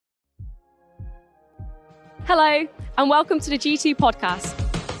Hello, and welcome to the G2 podcast.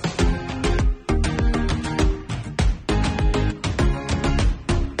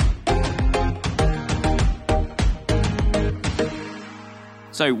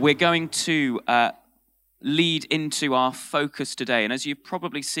 So we're going to lead into our focus today. And as you've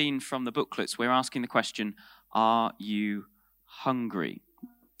probably seen from the booklets, we're asking the question, are you hungry?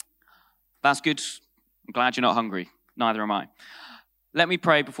 That's good. I'm glad you're not hungry. Neither am I. Let me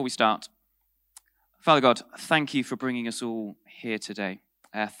pray before we start. Father God, thank you for bringing us all here today.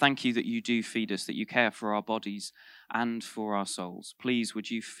 Thank you that you do feed us, that you care for our bodies and for our souls. Please, would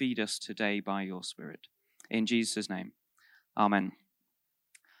you feed us today by your Spirit? In Jesus' name, amen.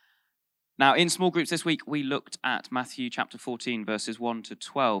 Now, in small groups this week, we looked at Matthew chapter 14, verses 1 to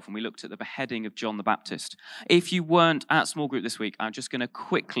 12, and we looked at the beheading of John the Baptist. If you weren't at small group this week, I'm just going to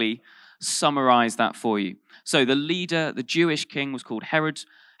quickly summarize that for you. So the leader, the Jewish king, was called Herod.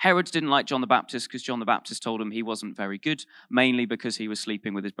 Herod didn't like John the Baptist because John the Baptist told him he wasn't very good, mainly because he was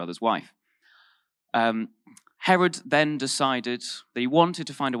sleeping with his brother's wife. Herod then decided that he wanted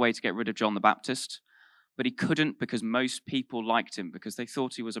to find a way to get rid of John the Baptist, but he couldn't because most people liked him because they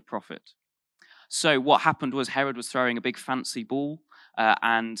thought he was a prophet. So what happened was Herod was throwing a big fancy ball,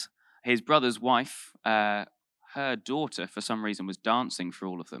 and his brother's wife, her daughter, for some reason, was dancing for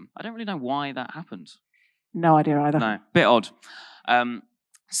all of them. I don't really know why that happened. No idea either. No, bit odd.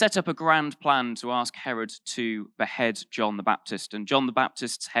 Set up a grand plan to ask Herod to behead John the Baptist, and John the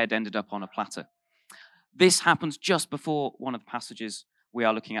Baptist's head ended up on a platter. This happens just before one of the passages we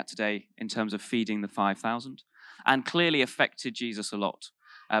are looking at today in terms of feeding the 5,000, and clearly affected Jesus a lot.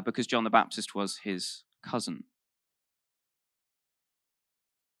 Because John the Baptist was his cousin.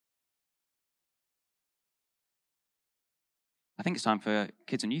 I think it's time for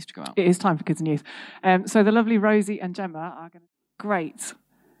kids and youth to go out. It is time for kids and youth. So the lovely Rosie and Gemma are going to... Great.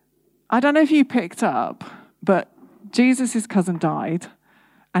 I don't know if you picked up, but Jesus' cousin died,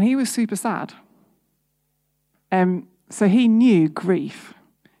 and he was super sad. So he knew grief.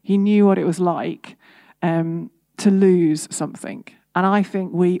 He knew what it was like to lose something. And I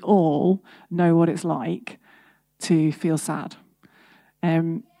think we all know what it's like to feel sad.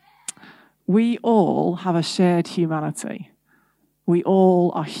 We all have a shared humanity. We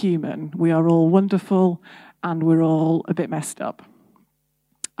all are human. We are all wonderful, and we're all a bit messed up.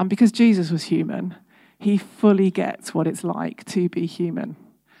 And because Jesus was human, he fully gets what it's like to be human.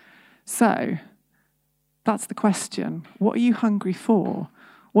 So that's the question. What are you hungry for?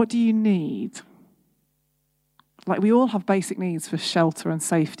 What do you need? Like, we all have basic needs for shelter and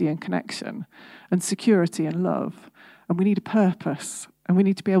safety and connection and security and love. And we need a purpose. And we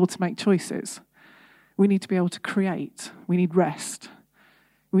need to be able to make choices. We need to be able to create. We need rest.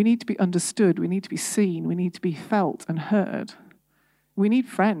 We need to be understood. We need to be seen. We need to be felt and heard. We need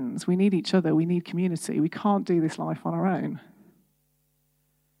friends. We need each other. We need community. We can't do this life on our own.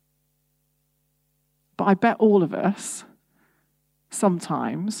 But I bet all of us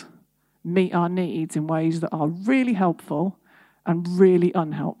sometimes meet our needs in ways that are really helpful and really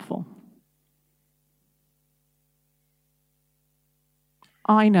unhelpful.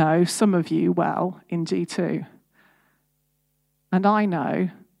 I know some of you well in G2. And I know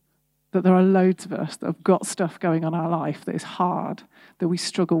that there are loads of us that have got stuff going on in our life that is hard, that we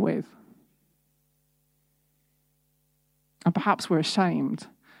struggle with. And perhaps we're ashamed.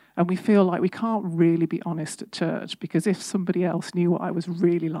 And we feel like we can't really be honest at church because if somebody else knew what I was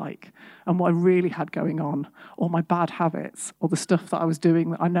really like and what I really had going on, or my bad habits, or the stuff that I was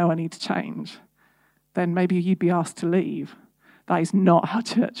doing that I know I need to change, then maybe you'd be asked to leave. That is not how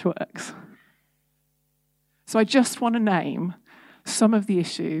church works. So I just want to name some of the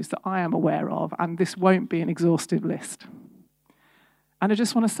issues that I am aware of, and this won't be an exhaustive list. And I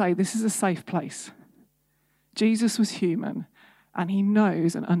just want to say this is a safe place. Jesus was human. And he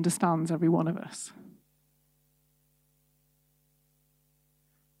knows and understands every one of us.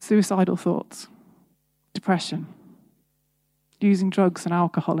 Suicidal thoughts, depression, using drugs and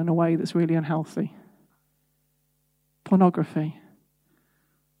alcohol in a way that's really unhealthy, pornography,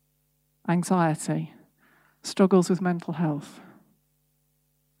 anxiety, struggles with mental health,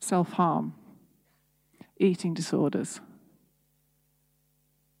 self-harm, eating disorders,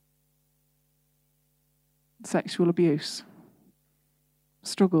 sexual abuse,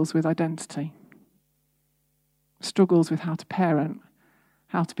 struggles with identity, struggles with how to parent,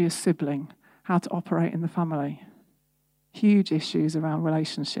 how to be a sibling, how to operate in the family. Huge issues around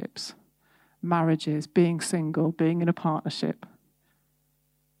relationships, marriages, being single, being in a partnership.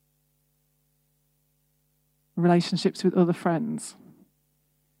 Relationships with other friends.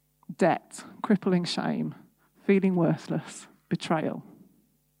 Debt, crippling shame, feeling worthless, betrayal.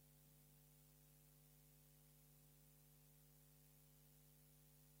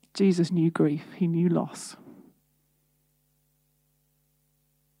 Jesus knew grief. He knew loss.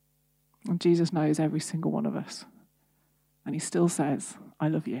 And Jesus knows every single one of us. And he still says, I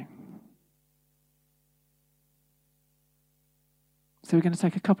love you. So we're going to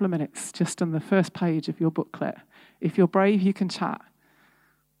take a couple of minutes just on the first page of your booklet. If you're brave, you can chat.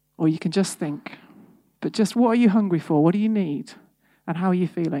 Or you can just think. But just what are you hungry for? What do you need? And how are you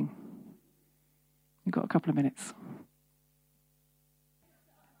feeling? You've got a couple of minutes.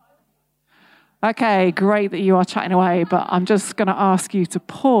 Okay, great that you are chatting away, but I'm just going to ask you to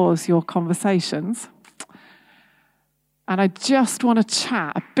pause your conversations. And I just want to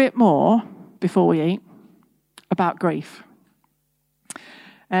chat a bit more before we eat about grief.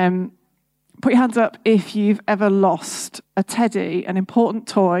 Put your hands up if you've ever lost a teddy, an important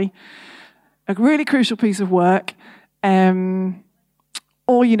toy, a really crucial piece of work, or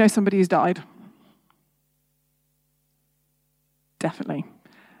you know somebody who's died. Definitely.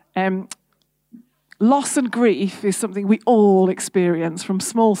 Loss and grief is something we all experience, from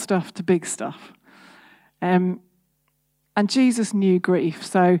small stuff to big stuff. And Jesus knew grief.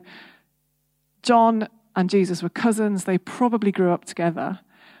 So John and Jesus were cousins. They probably grew up together.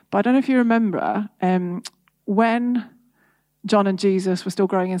 But I don't know if you remember, when John and Jesus were still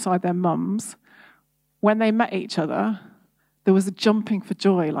growing inside their mums, when they met each other, there was a jumping for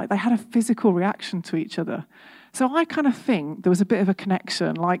joy. Like, they had a physical reaction to each other. So I kind of think there was a bit of a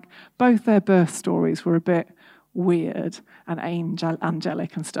connection. Like, both their birth stories were a bit weird and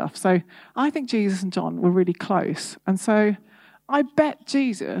angelic and stuff. So I think Jesus and John were really close. And so I bet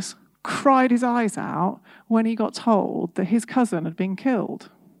Jesus cried his eyes out when he got told that his cousin had been killed.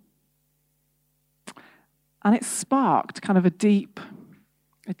 And it sparked kind of a deep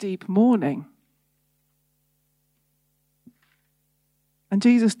mourning. And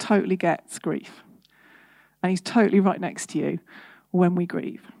Jesus totally gets grief. And he's totally right next to you when we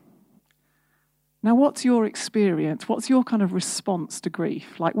grieve. Now, what's your experience? What's your kind of response to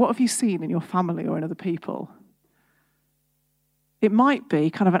grief? Like, what have you seen in your family or in other people? It might be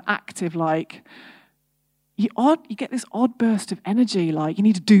kind of an active, like, you get this odd burst of energy, like you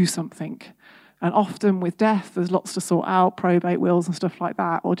need to do something. And often with death, there's lots to sort out, probate, wills and stuff like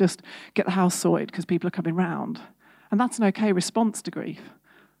that, or just get the house sorted because people are coming round. And that's an okay response to grief.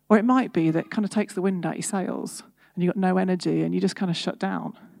 Or it might be that it kind of takes the wind out your sails and you've got no energy and you just kind of shut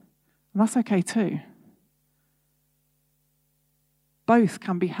down. And that's okay too. Both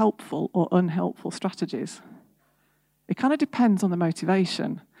can be helpful or unhelpful strategies. It kind of depends on the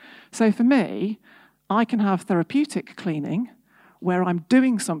motivation. So for me, I can have therapeutic cleaning where I'm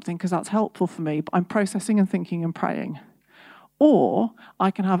doing something because that's helpful for me, but I'm processing and thinking and praying. Or I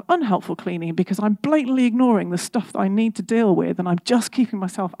can have unhelpful cleaning because I'm blatantly ignoring the stuff that I need to deal with and I'm just keeping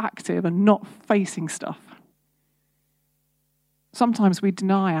myself active and not facing stuff. Sometimes we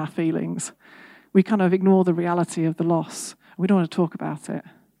deny our feelings. We kind of ignore the reality of the loss. We don't want to talk about it.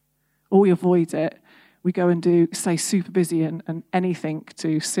 Or we avoid it. We go and stay super busy and anything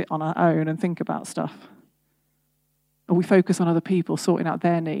to sit on our own and think about stuff. Or we focus on other people sorting out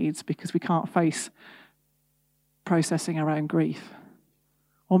their needs because we can't face processing our own grief.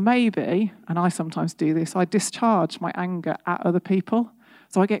 Or maybe, and I sometimes do this, I discharge my anger at other people.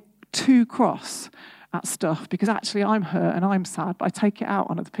 So I get too cross at stuff because actually I'm hurt and I'm sad, but I take it out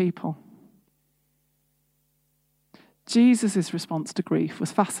on other people. Jesus' response to grief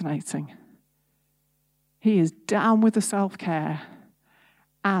was fascinating. He is down with the self-care,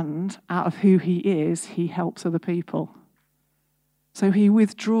 and out of who he is, he helps other people. So he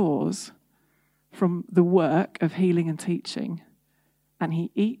withdraws from the work of healing and teaching, and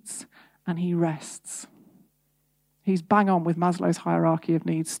he eats and he rests. He's bang on with Maslow's hierarchy of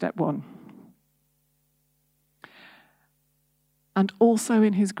needs, step 1. And also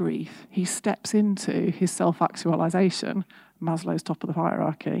in his grief, he steps into his self-actualization, Maslow's top of the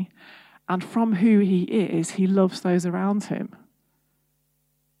hierarchy, and from who he is, he loves those around him.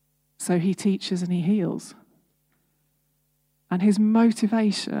 So he teaches and he heals. And his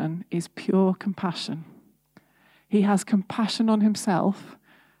motivation is pure compassion. He has compassion on himself,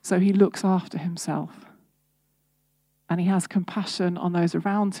 so he looks after himself. And he has compassion on those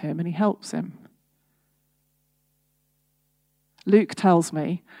around him, and he helps him. Luke tells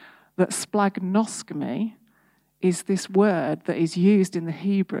me that splagnoskomy is this word that is used in the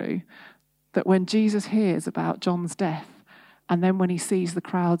Hebrew, that when Jesus hears about John's death, and then when he sees the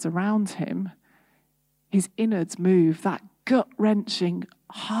crowds around him, his innards move, that gut-wrenching,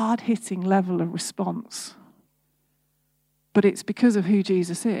 hard-hitting level of response. But it's because of who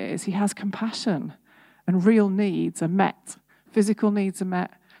Jesus is. He has compassion, and real needs are met. Physical needs are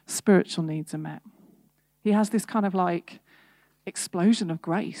met, spiritual needs are met. He has this kind of like explosion of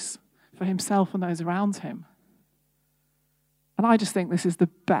grace for himself and those around him. And I just think this is the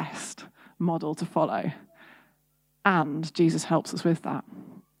best model to follow. And Jesus helps us with that.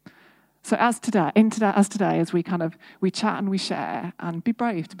 So as today, as we chat and we share and be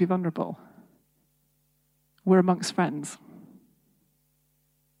brave to be vulnerable, we're amongst friends.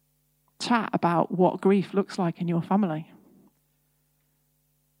 Chat about what grief looks like in your family.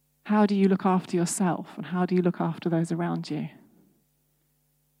 How do you look after yourself and how do you look after those around you?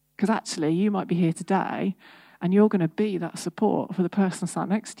 Because actually, you might be here today and you're going to be that support for the person sat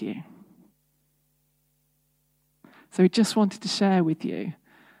next to you. So we just wanted to share with you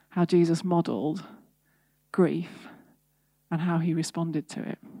how Jesus modelled grief and how he responded to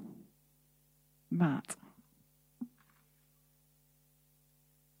it. Matt.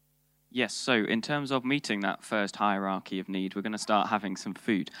 Yes, so in terms of meeting that first hierarchy of need, we're going to start having some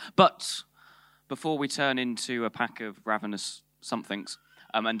food. But before we turn into a pack of ravenous somethings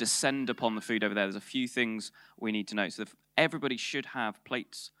and descend upon the food over there, there's a few things we need to know. So everybody should have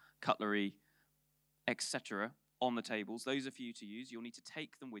plates, cutlery, etc. on the tables. Those are for you to use. You'll need to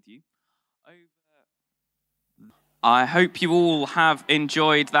take them with you. I hope you all have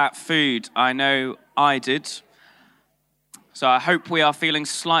enjoyed that food. I know I did. So I hope we are feeling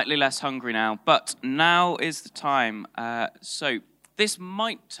slightly less hungry now. But now is the time. So this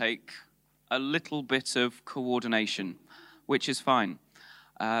might take a little bit of coordination, which is fine.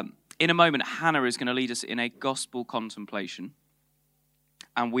 In a moment, Hannah is going to lead us in a gospel contemplation.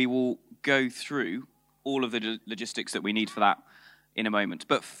 And we will go through all of the logistics that we need for that in a moment.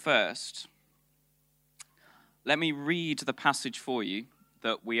 But first, let me read the passage for you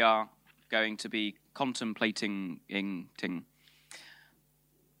that we are going to be contemplating.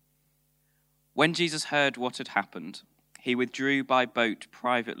 When Jesus heard what had happened, he withdrew by boat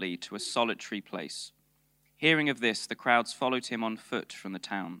privately to a solitary place. Hearing of this, the crowds followed him on foot from the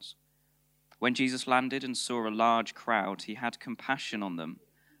towns. When Jesus landed and saw a large crowd, he had compassion on them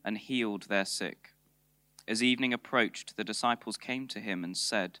and healed their sick. As evening approached, the disciples came to him and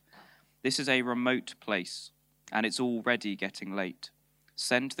said, "This is a remote place, and it's already getting late.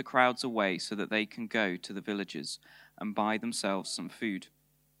 Send the crowds away so that they can go to the villages and buy themselves some food."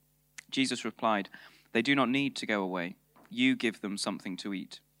 Jesus replied, "They do not need to go away. You give them something to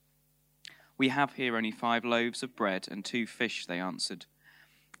eat." "We have here only 5 loaves of bread and 2 fish," they answered.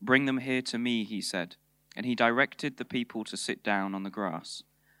 "Bring them here to me," he said, and he directed the people to sit down on the grass.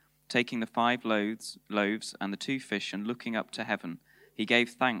 Taking the 5 loaves and the 2 fish and looking up to heaven, he gave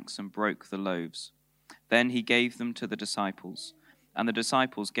thanks and broke the loaves. Then he gave them to the disciples, and the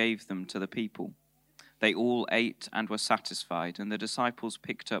disciples gave them to the people. They all ate and were satisfied, and the disciples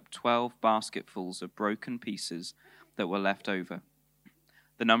picked up 12 basketfuls of broken pieces that were left over.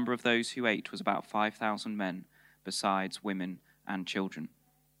 The number of those who ate was about 5,000 men, besides women and children.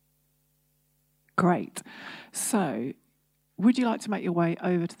 Great. So, would you like to make your way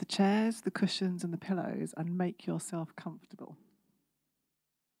over to the chairs, the cushions, and the pillows and make yourself comfortable?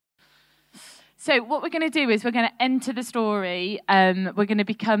 So what we're going to do is we're going to enter the story. We're going to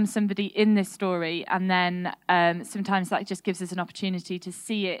become somebody in this story. And then sometimes that just gives us an opportunity to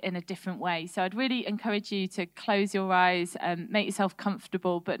see it in a different way. So I'd really encourage you to close your eyes, make yourself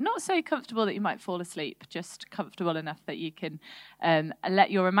comfortable, but not so comfortable that you might fall asleep, just comfortable enough that you can let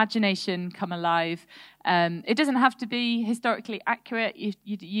your imagination come alive. It doesn't have to be historically accurate.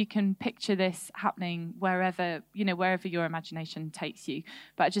 You can picture this happening wherever your imagination takes you.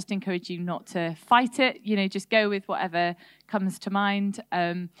 But I just encourage you not to fight it. Just go with whatever comes to mind.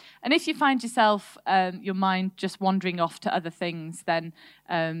 And if you find yourself your mind just wandering off to other things, then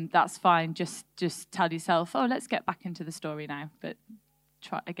that's fine. Just tell yourself, "Oh, let's get back into the story now." But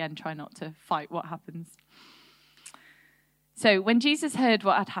try not to fight what happens. So when Jesus heard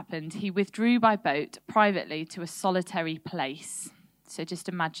what had happened, he withdrew by boat privately to a solitary place. So just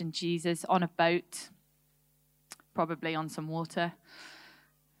imagine Jesus on a boat, probably on some water,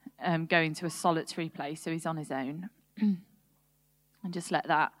 going to a solitary place. So he's on his own. And just let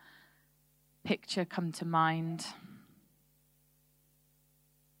that picture come to mind.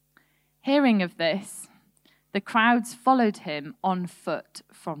 Hearing of this, the crowds followed him on foot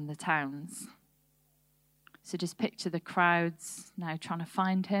from the towns. So just picture the crowds now trying to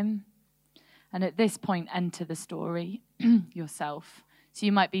find him. And at this point, enter the story yourself. So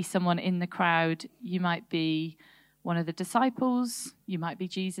you might be someone in the crowd. You might be one of the disciples. You might be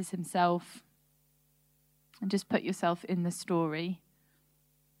Jesus himself. And just put yourself in the story.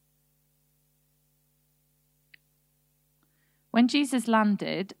 When Jesus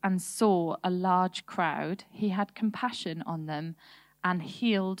landed and saw a large crowd, he had compassion on them and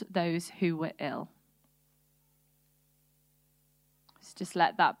healed those who were ill. So just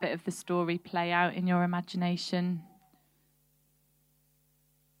let that bit of the story play out in your imagination.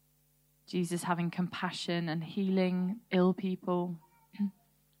 Jesus having compassion and healing ill people. And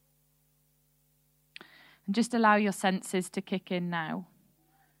just allow your senses to kick in now.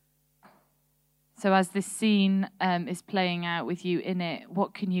 So as this scene is playing out with you in it,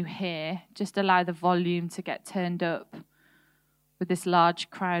 what can you hear? Just allow the volume to get turned up with this large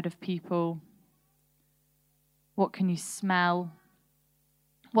crowd of people. What can you smell?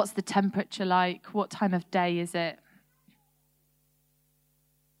 What's the temperature like? What time of day is it?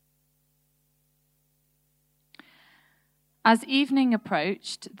 As evening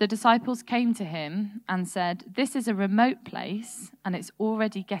approached, the disciples came to him and said, "This is a remote place and it's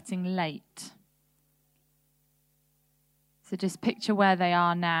already getting late." So just picture where they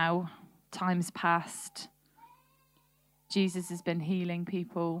are now. Time's passed. Jesus has been healing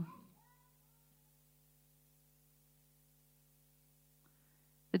people.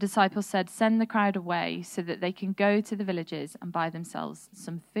 The disciples said, "Send the crowd away so that they can go to the villages and buy themselves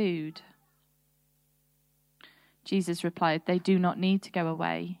some food." Jesus replied, "They do not need to go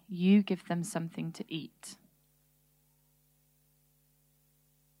away. You give them something to eat."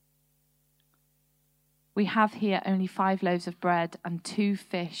 "We have here only 5 loaves of bread and 2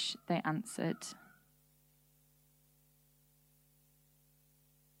 fish," they answered.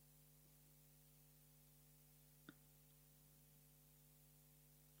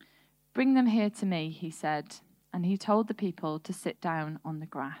 "Bring them here to me," he said, and he told the people to sit down on the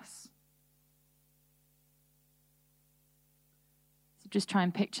grass. So just try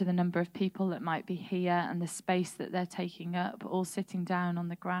and picture the number of people that might be here and the space that they're taking up, all sitting down on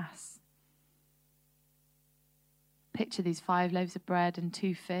the grass. Picture these 5 loaves of bread and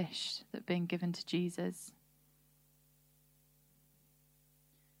 2 fish that are being given to Jesus.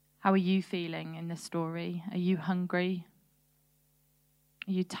 How are you feeling in this story? Are you hungry?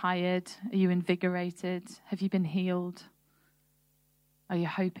 Are you tired? Are you invigorated? Have you been healed? Are you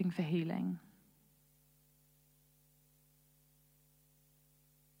hoping for healing?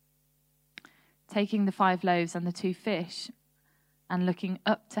 Taking the 5 loaves and the 2 fish and looking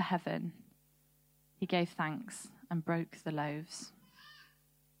up to heaven, he gave thanks and broke the loaves.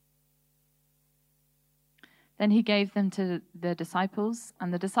 Then he gave them to the disciples,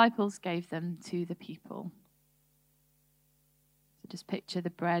 and the disciples gave them to the people. So just picture the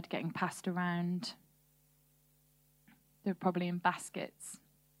bread getting passed around. They're probably in baskets.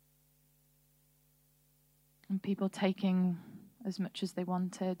 And people taking as much as they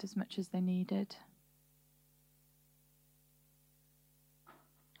wanted, as much as they needed.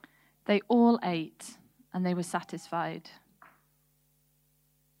 They all ate, and they were satisfied.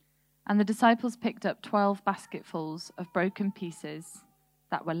 And the disciples picked up 12 basketfuls of broken pieces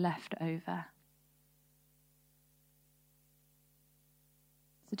that were left over.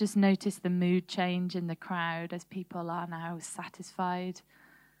 So just notice the mood change in the crowd as people are now satisfied.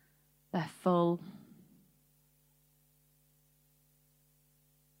 They're full.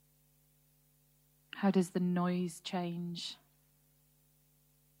 How does the noise change?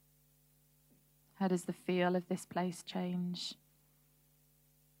 How does the feel of this place change?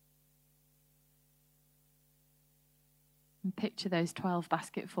 And picture those 12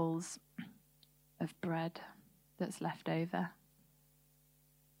 basketfuls of bread that's left over.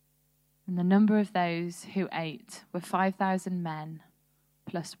 And the number of those who ate were 5,000 men,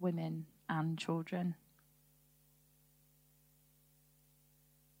 plus women and children.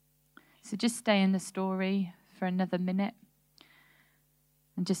 So just stay in the story for another minute.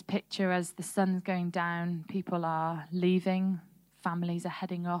 And just picture as the sun's going down, people are leaving, families are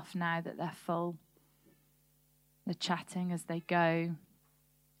heading off now that they're full. They're chatting as they go.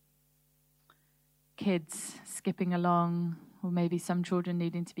 Kids skipping along, or maybe some children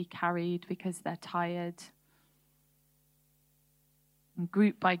needing to be carried because they're tired. And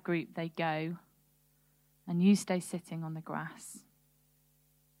group by group they go, and you stay sitting on the grass.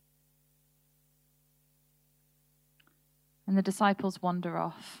 And the disciples wander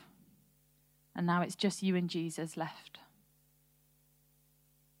off, and now it's just you and Jesus left.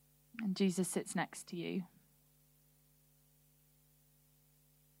 And Jesus sits next to you.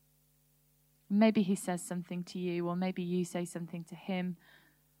 Maybe he says something to you, or maybe you say something to him,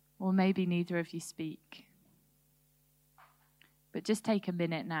 or maybe neither of you speak. But just take a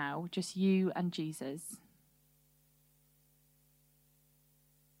minute now, just you and Jesus.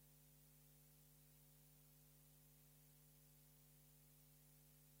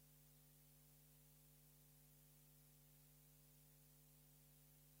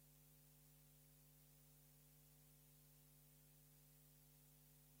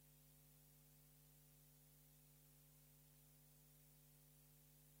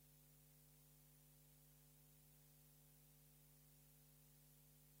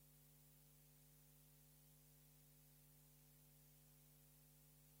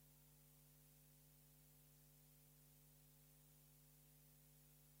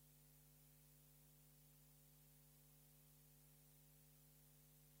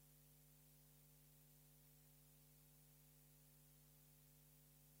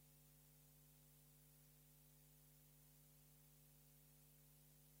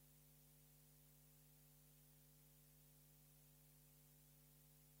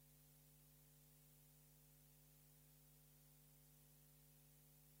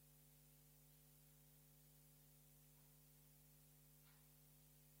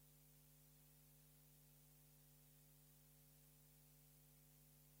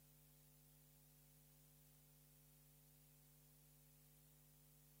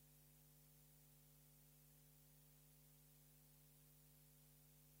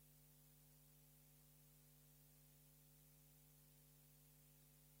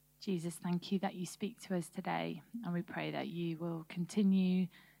 Jesus, thank you that you speak to us today, and we pray that you will continue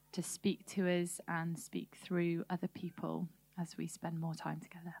to speak to us and speak through other people as we spend more time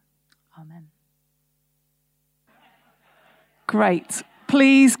together. Amen. Great.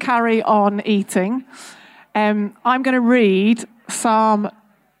 Please carry on eating. I'm going to read Psalm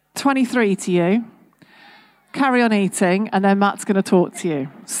 23 to you. Carry on eating, and then Matt's going to talk to you.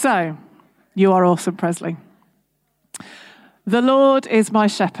 So, you are awesome, Presley. The Lord is my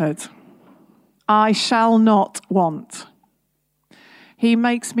shepherd. I shall not want. He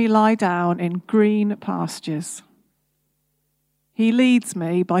makes me lie down in green pastures. He leads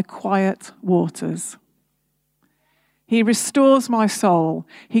me by quiet waters. He restores my soul.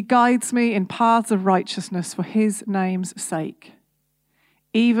 He guides me in paths of righteousness for his name's sake.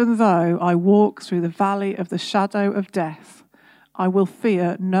 Even though I walk through the valley of the shadow of death, I will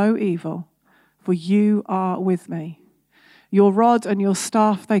fear no evil, for you are with me. Your rod and your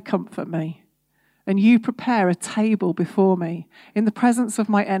staff, they comfort me. And you prepare a table before me. In the presence of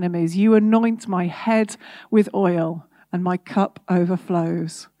my enemies, you anoint my head with oil, and my cup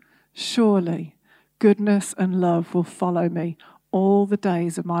overflows. Surely, goodness and love will follow me all the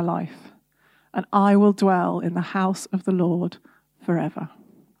days of my life, and I will dwell in the house of the Lord forever.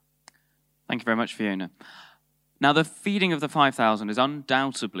 Thank you very much, Fiona. Now, the feeding of the 5,000 is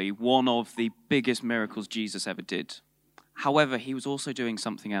undoubtedly one of the biggest miracles Jesus ever did. However, he was also doing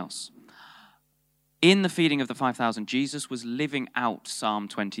something else. In the feeding of the 5,000, Jesus was living out Psalm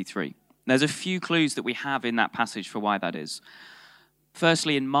 23. There's a few clues that we have in that passage for why that is.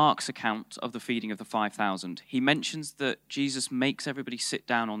 Firstly, in Mark's account of the feeding of the 5,000, he mentions that Jesus makes everybody sit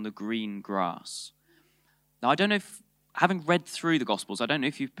down on the green grass. Now, I don't know if, having read through the Gospels, I don't know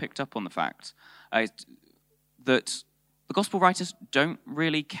if you've picked up on the fact that the Gospel writers don't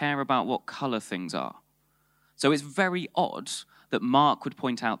really care about what colour things are. So it's very odd that Mark would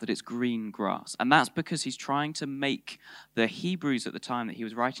point out that it's green grass. And that's because he's trying to make the Hebrews at the time that he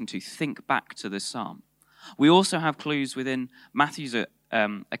was writing to think back to this psalm. We also have clues within Matthew's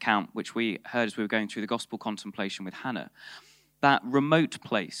account, which we heard as we were going through the gospel contemplation with Hannah. That remote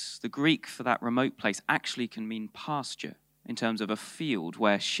place, the Greek for that remote place, actually can mean pasture in terms of a field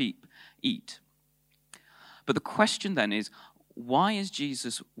where sheep eat. But the question then is, why is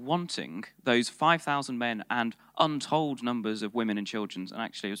Jesus wanting those 5,000 men and untold numbers of women and children, and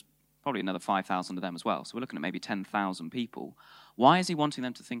actually it was probably another 5,000 of them as well, so we're looking at maybe 10,000 people. Why is he wanting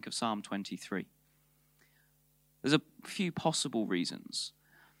them to think of Psalm 23? There's a few possible reasons.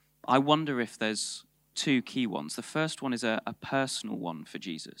 I wonder if there's two key ones. The first one is a personal one for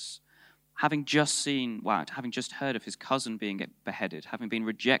Jesus. Having just heard of his cousin being beheaded, having been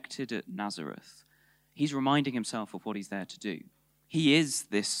rejected at Nazareth, he's reminding himself of what he's there to do. He is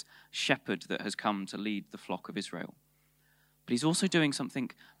this shepherd that has come to lead the flock of Israel. But he's also doing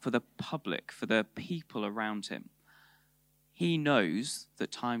something for the public, for the people around him. He knows that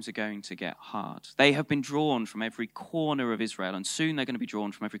times are going to get hard. They have been drawn from every corner of Israel, and soon they're going to be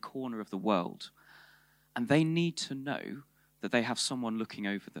drawn from every corner of the world. And they need to know that they have someone looking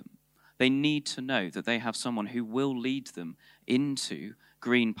over them. They need to know that they have someone who will lead them into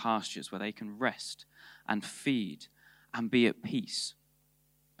green pastures where they can rest and feed and be at peace.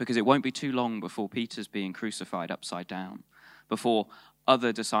 Because it won't be too long before Peter's being crucified upside down, before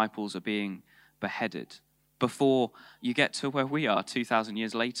other disciples are being beheaded, before you get to where we are 2,000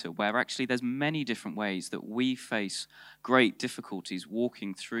 years later, where actually there's many different ways that we face great difficulties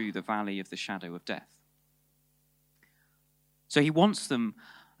walking through the valley of the shadow of death. So he wants them,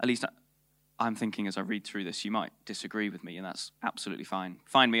 at least I'm thinking as I read through this, you might disagree with me, and that's absolutely fine.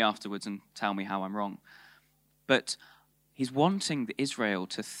 Find me afterwards and tell me how I'm wrong. But he's wanting Israel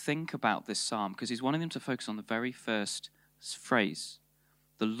to think about this psalm because he's wanting them to focus on the very first phrase,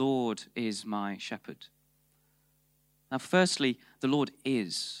 the Lord is my shepherd. Now, firstly, the Lord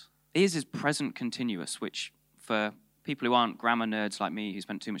is. Is present continuous, which for people who aren't grammar nerds like me, who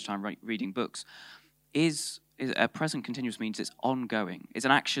spent too much time reading books, is a present continuous means it's ongoing. It's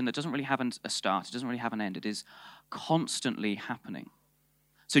an action that doesn't really have a start. It doesn't really have an end. It is constantly happening.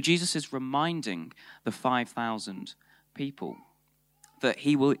 So Jesus is reminding the 5,000 people that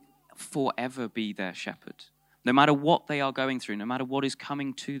he will forever be their shepherd. No matter what they are going through, no matter what is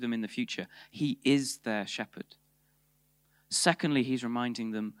coming to them in the future, he is their shepherd. Secondly, he's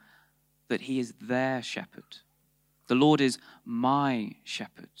reminding them that he is their shepherd. The Lord is my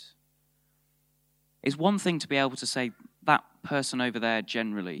shepherd. It's one thing to be able to say, that person over there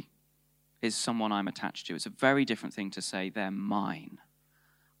generally is someone I'm attached to. It's a very different thing to say, they're mine.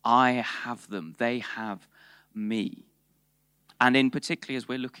 I have them. They have me. And in particularly as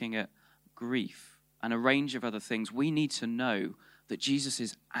we're looking at grief and a range of other things, we need to know that Jesus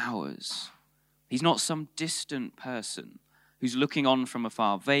is ours. He's not some distant person who's looking on from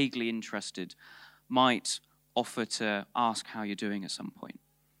afar, vaguely interested, might offer to ask how you're doing at some point.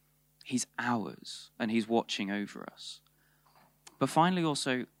 He's ours, and he's watching over us. But finally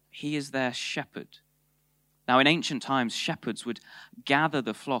also, he is their shepherd. Now, in ancient times, shepherds would gather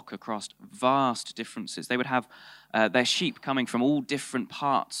the flock across vast differences. They would have their sheep coming from all different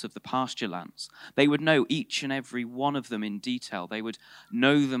parts of the pasture lands. They would know each and every one of them in detail. They would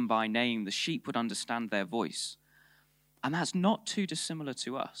know them by name. The sheep would understand their voice. And that's not too dissimilar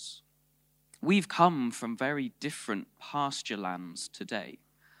to us. We've come from very different pasture lands today.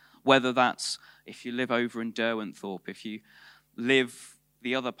 Whether that's if you live over in Derwentthorpe, if you live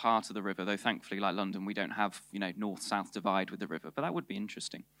the other part of the river, though thankfully, like London, we don't have, north-south divide with the river, but that would be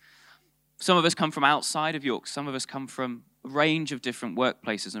interesting. Some of us come from outside of York. Some of us come from a range of different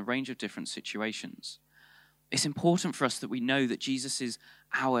workplaces and a range of different situations. It's important for us that we know that Jesus is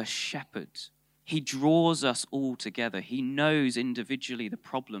our shepherd. He draws us all together. He knows individually the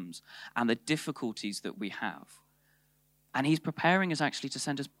problems and the difficulties that we have. And he's preparing us actually to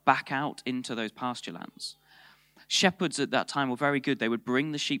send us back out into those pasture lands. Shepherds at that time were very good. They would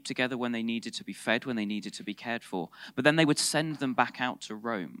bring the sheep together when they needed to be fed, when they needed to be cared for. But then they would send them back out to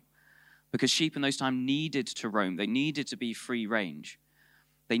roam. Because sheep in those times needed to roam. They needed to be free range.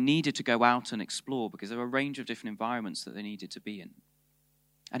 They needed to go out and explore because there were a range of different environments that they needed to be in.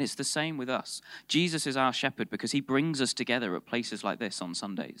 And it's the same with us. Jesus is our shepherd because he brings us together at places like this on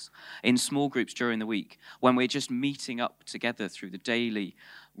Sundays, in small groups during the week, when we're just meeting up together through the daily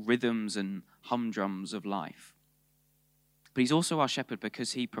rhythms and humdrums of life. But he's also our shepherd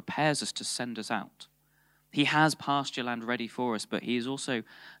because he prepares us to send us out. He has pasture land ready for us, but he is also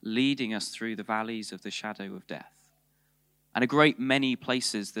leading us through the valleys of the shadow of death, and a great many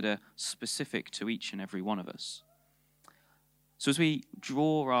places that are specific to each and every one of us. So as we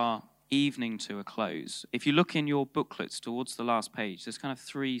draw our evening to a close, if you look in your booklets towards the last page, there's kind of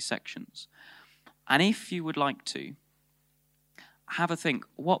 3 sections. And if you would like to, have a think,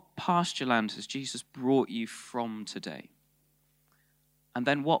 what pasture land has Jesus brought you from today? And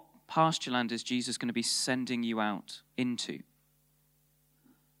then what pasture land is Jesus going to be sending you out into?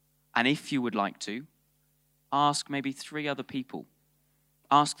 And if you would like to, ask maybe 3 other people.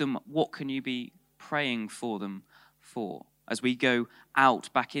 Ask them, what can you be praying for them for? As we go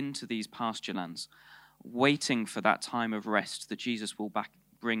out back into these pasture lands, waiting for that time of rest that Jesus will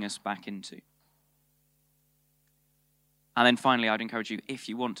bring us back into. And then finally, I'd encourage you, if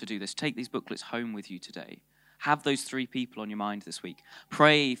you want to do this, take these booklets home with you today. Have those 3 people on your mind this week.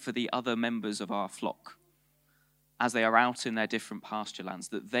 Pray for the other members of our flock as they are out in their different pasture lands,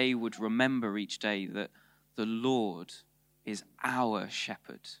 that they would remember each day that the Lord is our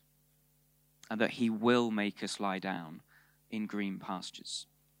shepherd and that he will make us lie down in green pastures.